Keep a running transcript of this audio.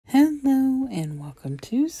welcome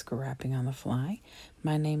to Scrapping on the Fly.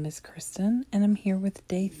 My name is Kristen, and I'm here with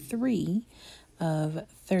day 3 of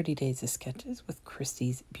 30 Days of Sketches with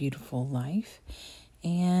Christy's Beautiful Life.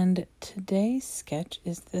 And today's sketch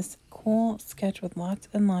is this cool sketch with lots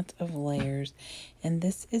and lots of layers, and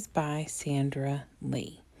this is by Sandra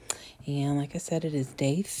Lee. And like I said, it is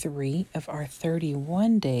day 3 of our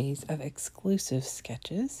 31 days of exclusive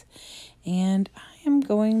sketches, and I am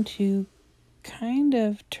going to kind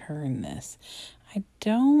of turn this. I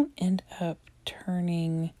don't end up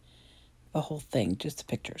turning the whole thing, just the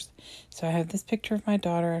pictures. So I have this picture of my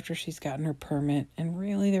daughter after she's gotten her permit, and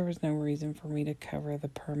really there was no reason for me to cover the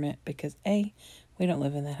permit because A, we don't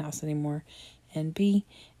live in that house anymore, and B,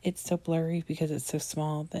 it's so blurry because it's so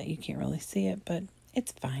small that you can't really see it, but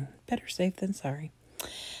it's fine. Better safe than sorry.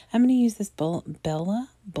 I'm going to use this Bella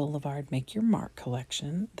Boulevard Make Your Mark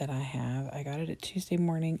collection that I have. I got it at Tuesday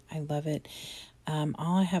morning. I love it.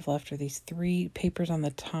 All I have left are these 3 papers on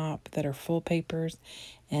the top that are full papers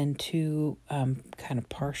and 2 kind of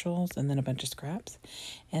partials and then a bunch of scraps.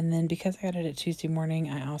 And then because I got it at Tuesday morning,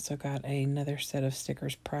 I also got another set of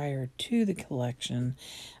stickers prior to the collection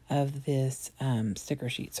of this sticker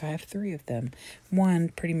sheet. So I have 3 of them. One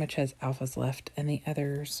pretty much has alphas left and the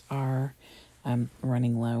others are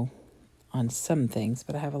running low on some things,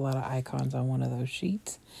 but I have a lot of icons on one of those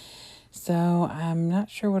sheets. So I'm not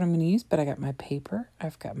sure what I'm going to use, but I got my paper,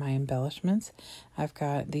 I've got my embellishments, I've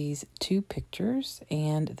got these 2 pictures,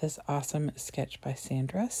 and this awesome sketch by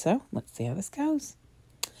Sandra. So let's see how this goes.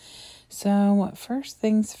 So first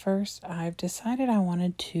things first, I've decided I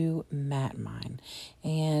wanted to matte mine,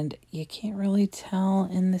 and you can't really tell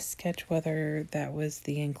in the sketch whether that was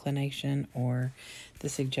the inclination or the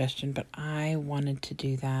suggestion, but I wanted to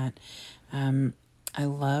do that. I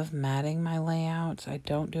love matting my layouts. I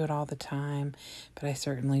don't do it all the time, but I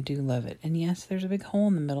certainly do love it. And yes, there's a big hole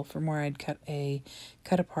in the middle from where I'd cut a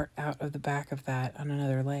part out of the back of that on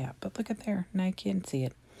another layout. But look at there, now you can't see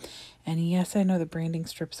it. And yes, I know the branding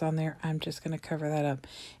strip's on there. I'm just going to cover that up.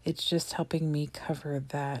 It's just helping me cover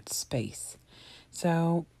that space.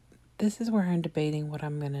 So this is where I'm debating what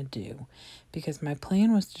I'm going to do, because my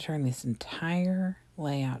plan was to turn this entire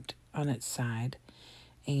layout on its side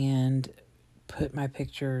and put my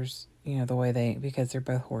pictures, you know, the way because they're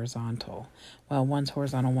both horizontal. Well, one's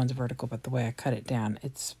horizontal, one's vertical, but the way I cut it down,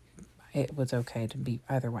 it was okay to be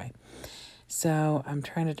either way. So I'm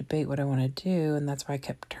trying to debate what I want to do, and that's why I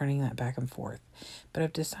kept turning that back and forth. But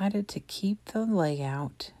I've decided to keep the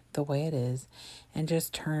layout the way it is and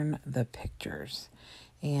just turn the pictures.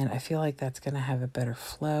 And I feel like that's going to have a better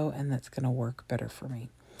flow, and that's going to work better for me.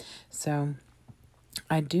 So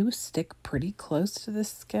I do stick pretty close to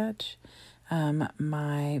this sketch.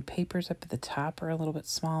 My papers up at the top are a little bit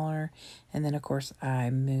smaller, and then of course I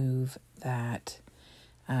move that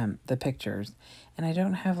the pictures, and I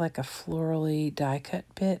don't have like a florally die cut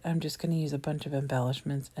bit. I'm just going to use a bunch of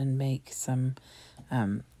embellishments and make some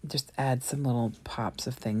just add some little pops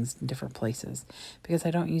of things in different places, because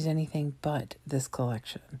I don't use anything but this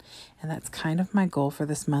collection. And that's kind of my goal for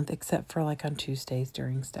this month, except for like on Tuesdays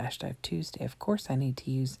during Stash Dive Tuesday, of course I need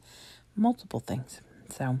to use multiple things.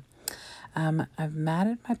 So I've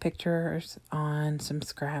matted my pictures on some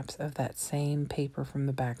scraps of that same paper from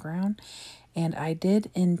the background, and I did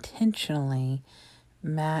intentionally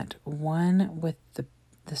matte one with the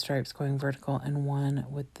stripes going vertical and one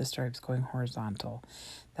with the stripes going horizontal.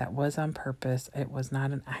 That was on purpose. It was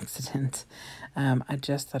not an accident. I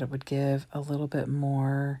just thought it would give a little bit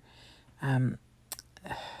more,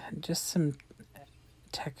 just some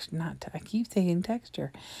I keep saying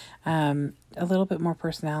texture, a little bit more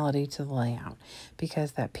personality to the layout,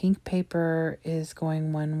 because that pink paper is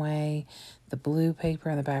going one way, the blue paper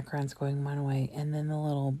in the background is going one way, and then the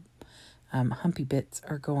little humpy bits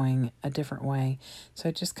are going a different way. So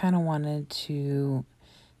I just kind of wanted to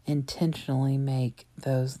intentionally make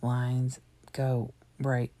those lines go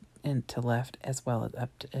right and to left as well as up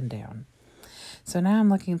and down. So now I'm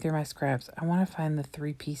looking through my scraps. I want to find the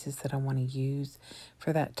 3 pieces that I want to use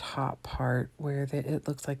for that top part where it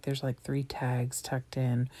looks like there's like 3 tags tucked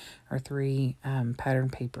in, or 3 pattern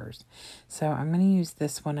papers. So I'm going to use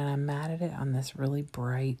this one, and I matted it on this really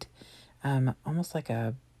bright, almost like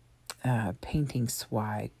a painting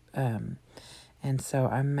swipe. And so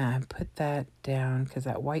I put that down because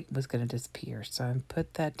that white was going to disappear. So I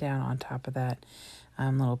put that down on top of that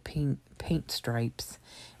little pink paint stripes.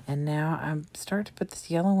 And now I'm starting to put this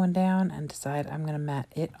yellow one down and decide I'm going to mat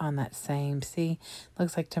it on that same. See,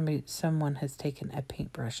 looks like someone has taken a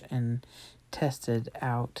paintbrush and tested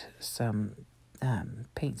out some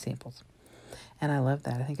paint samples. And I love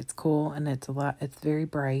that. I think it's cool, and it's very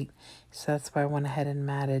bright. So that's why I went ahead and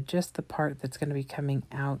matted just the part that's going to be coming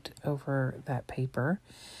out over that paper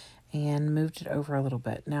and moved it over a little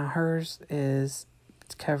bit. Now hers is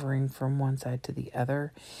covering from one side to the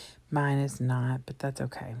other. Mine is not, but that's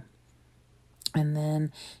okay. And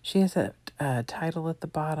then she has a title at the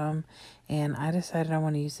bottom, and I decided I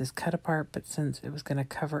want to use this cut apart, but since it was going to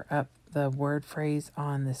cover up the word phrase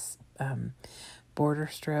on this border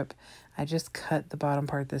strip, I just cut the bottom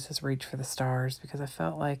part. This is Reach for the Stars, because I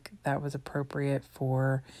felt like that was appropriate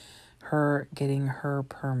for her getting her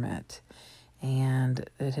permit. And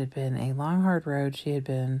it had been a long, hard road. She had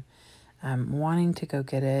been wanting to go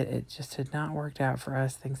get it. It just had not worked out for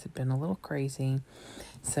us. Things had been a little crazy.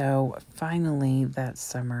 So finally that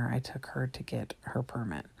summer I took her to get her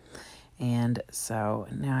permit. And so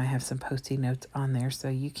now I have some Post-it notes on there so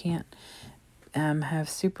you can't have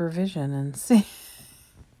supervision and see.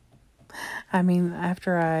 I mean,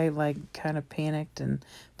 after I like kind of panicked and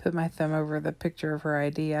put my thumb over the picture of her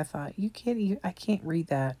ID, I thought, I can't read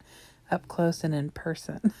that up close and in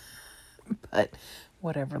person. But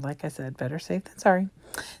whatever, like I said, better safe than sorry.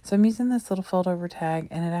 So I'm using this little fold over tag,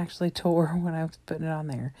 and it actually tore when I was putting it on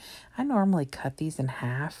there. I normally cut these in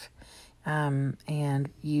half and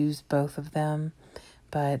use both of them.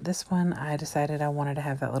 But this one, I decided I wanted to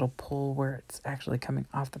have that little pull where it's actually coming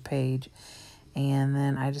off the page. And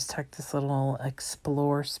then I just tucked this little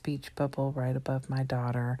explore speech bubble right above my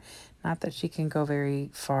daughter. Not that she can go very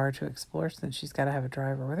far to explore since she's got to have a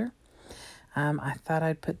driver with her. I thought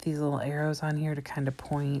I'd put these little arrows on here to kind of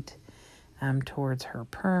point towards her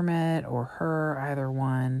permit or her, either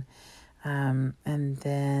one. And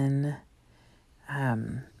then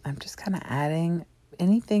I'm just kind of adding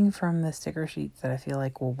anything from the sticker sheets that I feel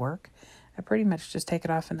like will work. I pretty much just take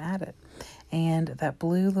it off and add it. And that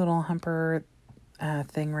blue little humper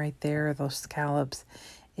thing right there, those scallops,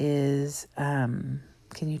 is, can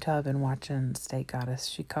you tell I've been watching State Goddess?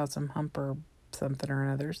 She calls them humper something or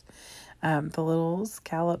others. The little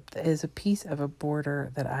scallop is a piece of a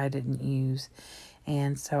border that I didn't use.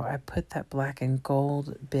 And so I put that black and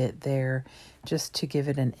gold bit there just to give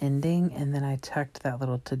it an ending. And then I tucked that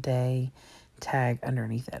little today tag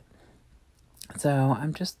underneath it. So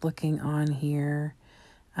I'm just looking on here.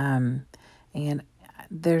 And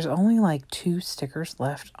there's only like 2 stickers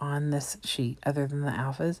left on this sheet other than the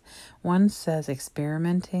alphas. One says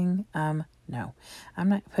experimenting. No, I'm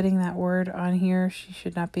not putting that word on here. She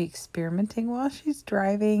should not be experimenting while she's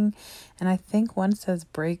driving. And I think one says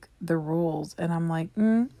break the rules. And I'm like,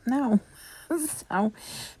 no. So,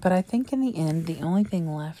 but I think in the end, the only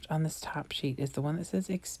thing left on this top sheet is the one that says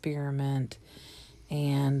experiment.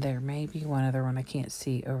 And there may be one other one I can't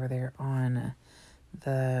see over there on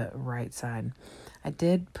the right side. I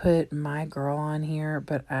did put my girl on here,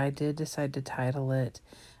 but I did decide to title it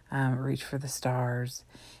Reach for the Stars.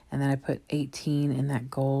 And then I put 18 in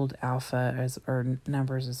that gold alpha or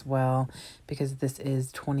numbers as well, because this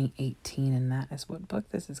is 2018 and that is what book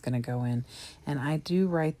this is going to go in. And I do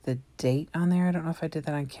write the date on there. I don't know if I did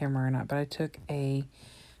that on camera or not, but I took a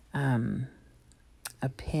pen,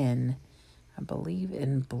 I believe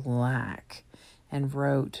in black, and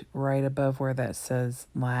wrote right above where that says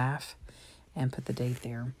laugh and put the date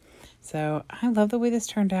there. So I love the way this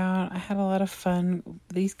turned out. I had a lot of fun.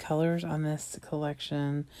 These colors on this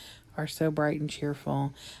collection are so bright and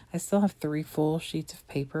cheerful. I still have 3 full sheets of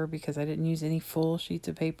paper because I didn't use any full sheets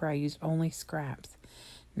of paper. I used only scraps.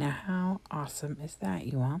 Now, how awesome is that,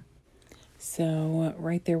 you all? So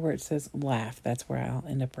right there where it says laugh, that's where I'll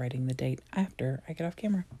end up writing the date after I get off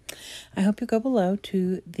camera. I hope you go below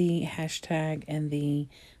to the hashtag and the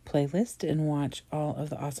playlist and watch all of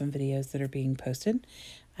the awesome videos that are being posted.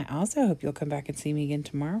 I also hope you'll come back and see me again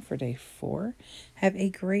tomorrow for day 4. Have a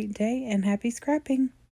great day and happy scrapping.